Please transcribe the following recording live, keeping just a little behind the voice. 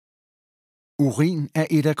Urin er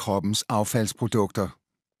et af kroppens affaldsprodukter.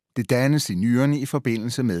 Det dannes i nyrerne i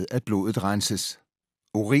forbindelse med, at blodet renses.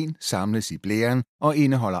 Urin samles i blæren og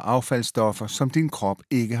indeholder affaldsstoffer, som din krop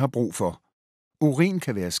ikke har brug for. Urin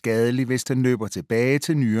kan være skadelig, hvis den løber tilbage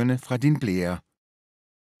til nyrerne fra din blære.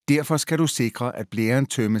 Derfor skal du sikre, at blæren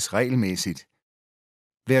tømmes regelmæssigt.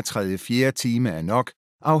 Hver 3.-4. time er nok,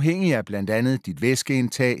 afhængig af blandt andet dit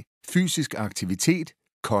væskeindtag, fysisk aktivitet,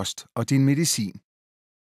 kost og din medicin.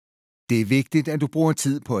 Det er vigtigt, at du bruger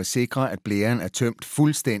tid på at sikre, at blæren er tømt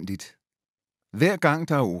fuldstændigt. Hver gang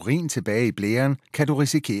der er urin tilbage i blæren, kan du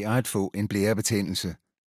risikere at få en blærebetændelse.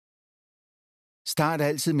 Start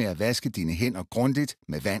altid med at vaske dine hænder grundigt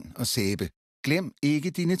med vand og sæbe. Glem ikke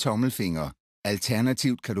dine tommelfingre.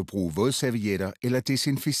 Alternativt kan du bruge vådservietter eller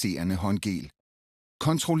desinficerende håndgel.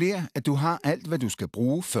 Kontroller, at du har alt, hvad du skal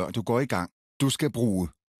bruge, før du går i gang. Du skal bruge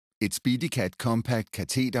et SpeediCath Compact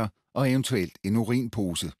kateter og eventuelt en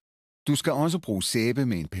urinpose. Du skal også bruge sæbe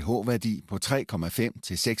med en pH-værdi på 3,5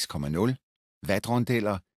 til 6,0,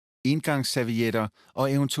 vatrondeller, engangsservietter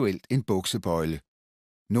og eventuelt en buksebøjle.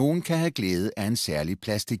 Nogen kan have glæde af en særlig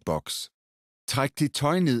plastikboks. Træk dit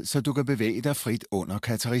tøj ned, så du kan bevæge dig frit under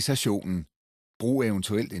katetrisationen. Brug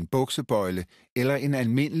eventuelt en buksebøjle eller en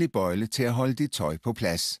almindelig bøjle til at holde dit tøj på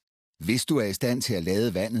plads. Hvis du er i stand til at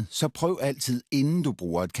lade vandet, så prøv altid, inden du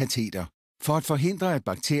bruger et kateter. For at forhindre, at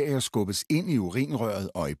bakterier skubbes ind i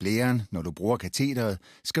urinrøret og i blæren, når du bruger kateteret,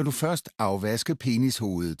 skal du først afvaske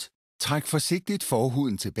penishovedet. Træk forsigtigt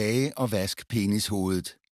forhuden tilbage og vask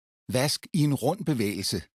penishovedet. Vask i en rund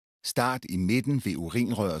bevægelse. Start i midten ved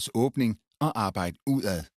urinrørets åbning og arbejd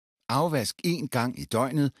udad. Afvask 1 gang i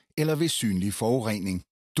døgnet eller ved synlig forurening.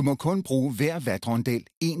 Du må kun bruge hver vatrondel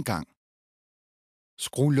 1 gang.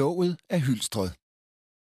 Skru låget af hylstret.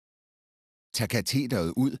 Tag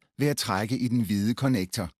kateteret ud ved at trække i den hvide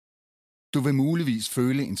konnektor. Du vil muligvis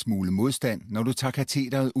føle en smule modstand, når du tager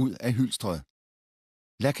kateteret ud af hylstret.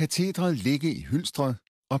 Lad katetret ligge i hylstret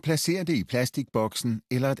og placer det i plastikboksen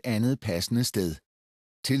eller et andet passende sted.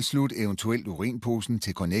 Tilslut eventuelt urinposen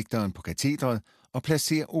til konnektoren på katetret og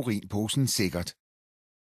placer urinposen sikkert.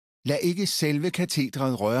 Lad ikke selve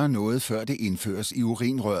katetret røre noget, før det indføres i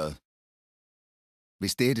urinrøret.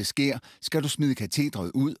 Hvis dette sker, skal du smide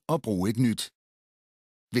katetret ud og bruge et nyt.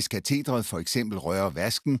 Hvis katetret for eksempel rører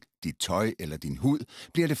vasken, dit tøj eller din hud,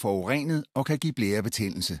 bliver det forurenet og kan give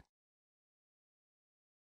blærebetændelse.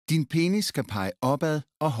 Din penis skal pege opad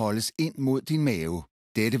og holdes ind mod din mave.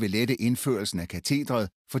 Dette vil lette indførelsen af katetret,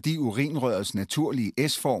 fordi urinrørets naturlige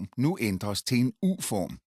S-form nu ændres til en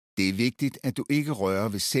U-form. Det er vigtigt, at du ikke rører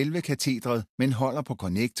ved selve katetret, men holder på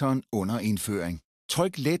konnektoren under indføring.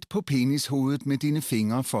 Tryk let på penishovedet med dine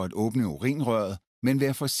fingre for at åbne urinrøret, men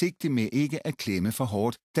vær forsigtig med ikke at klemme for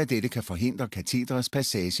hårdt, da dette kan forhindre katetrets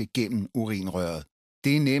passage gennem urinrøret.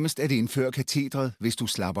 Det er nemmest at indføre katetret, hvis du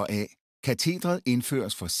slapper af. Katetret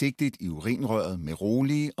indføres forsigtigt i urinrøret med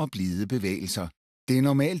rolige og blide bevægelser. Det er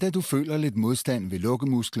normalt, at du føler lidt modstand ved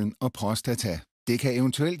lukkemusklen og prostata. Det kan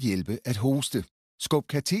eventuelt hjælpe at hoste. Skub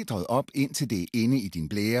katetret op indtil det er inde i din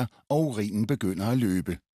blære, og urinen begynder at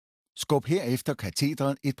løbe. Skub herefter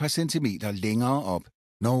katetret et par centimeter længere op.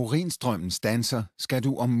 Når urinstrømmen standser, skal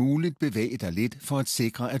du om muligt bevæge dig lidt for at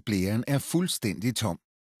sikre, at blæren er fuldstændig tom.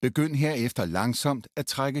 Begynd herefter langsomt at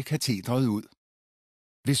trække katetret ud.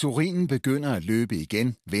 Hvis urinen begynder at løbe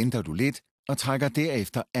igen, venter du lidt og trækker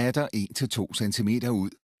derefter atter 1-2 cm ud.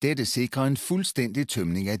 Dette sikrer en fuldstændig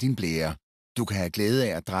tømning af din blære. Du kan have glæde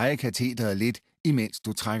af at dreje katetret lidt, imens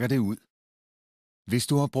du trækker det ud. Hvis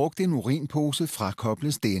du har brugt en urinpose,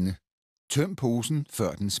 frakobles denne. Tøm posen,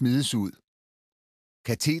 før den smides ud.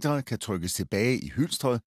 Katetret kan trykkes tilbage i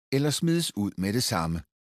hylstret eller smides ud med det samme.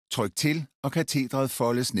 Tryk til, og katetret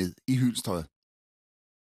foldes ned i hylstret.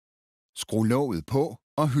 Skru låget på,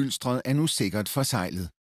 og hylstret er nu sikkert forseglet.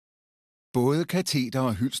 Både kateter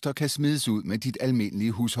og hylster kan smides ud med dit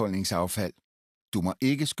almindelige husholdningsaffald. Du må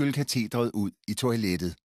ikke skylle katetret ud i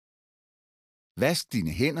toilettet. Vask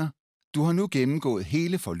dine hænder. Du har nu gennemgået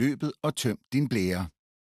hele forløbet og tømt din blære.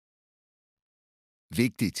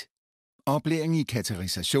 Vigtigt. Oplæring i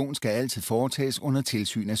katerisation skal altid foretages under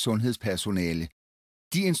tilsyn af sundhedspersonale.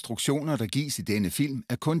 De instruktioner, der gives i denne film,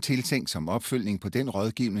 er kun tiltænkt som opfølgning på den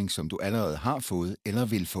rådgivning, som du allerede har fået eller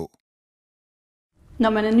vil få. Når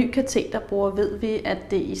man er ny kateterbruger, ved vi,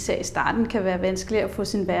 at det især i starten kan være vanskeligt at få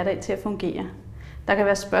sin hverdag til at fungere. Der kan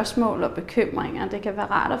være spørgsmål og bekymringer. Det kan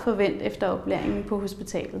være rart at forvente efter oplæringen på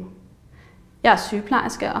hospitalet. Jeg er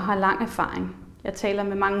sygeplejerske og har lang erfaring. Jeg taler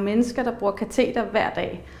med mange mennesker, der bruger kateter hver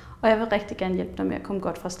dag, og jeg vil rigtig gerne hjælpe dig med at komme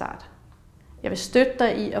godt fra start. Jeg vil støtte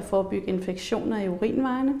dig i at forebygge infektioner i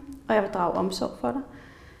urinvejene, og jeg vil drage omsorg for dig.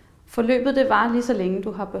 Forløbet det varer lige så længe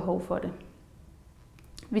du har behov for det.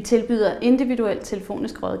 Vi tilbyder individuel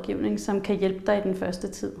telefonisk rådgivning, som kan hjælpe dig i den første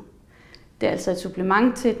tid. Det er altså et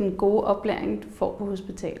supplement til den gode oplæring, du får på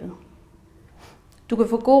hospitalet. Du kan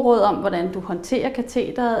få gode råd om, hvordan du håndterer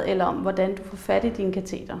katetret, eller om, hvordan du får fat i dine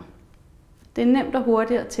katetre. Det er nemt og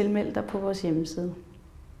hurtigt at tilmelde dig på vores hjemmeside.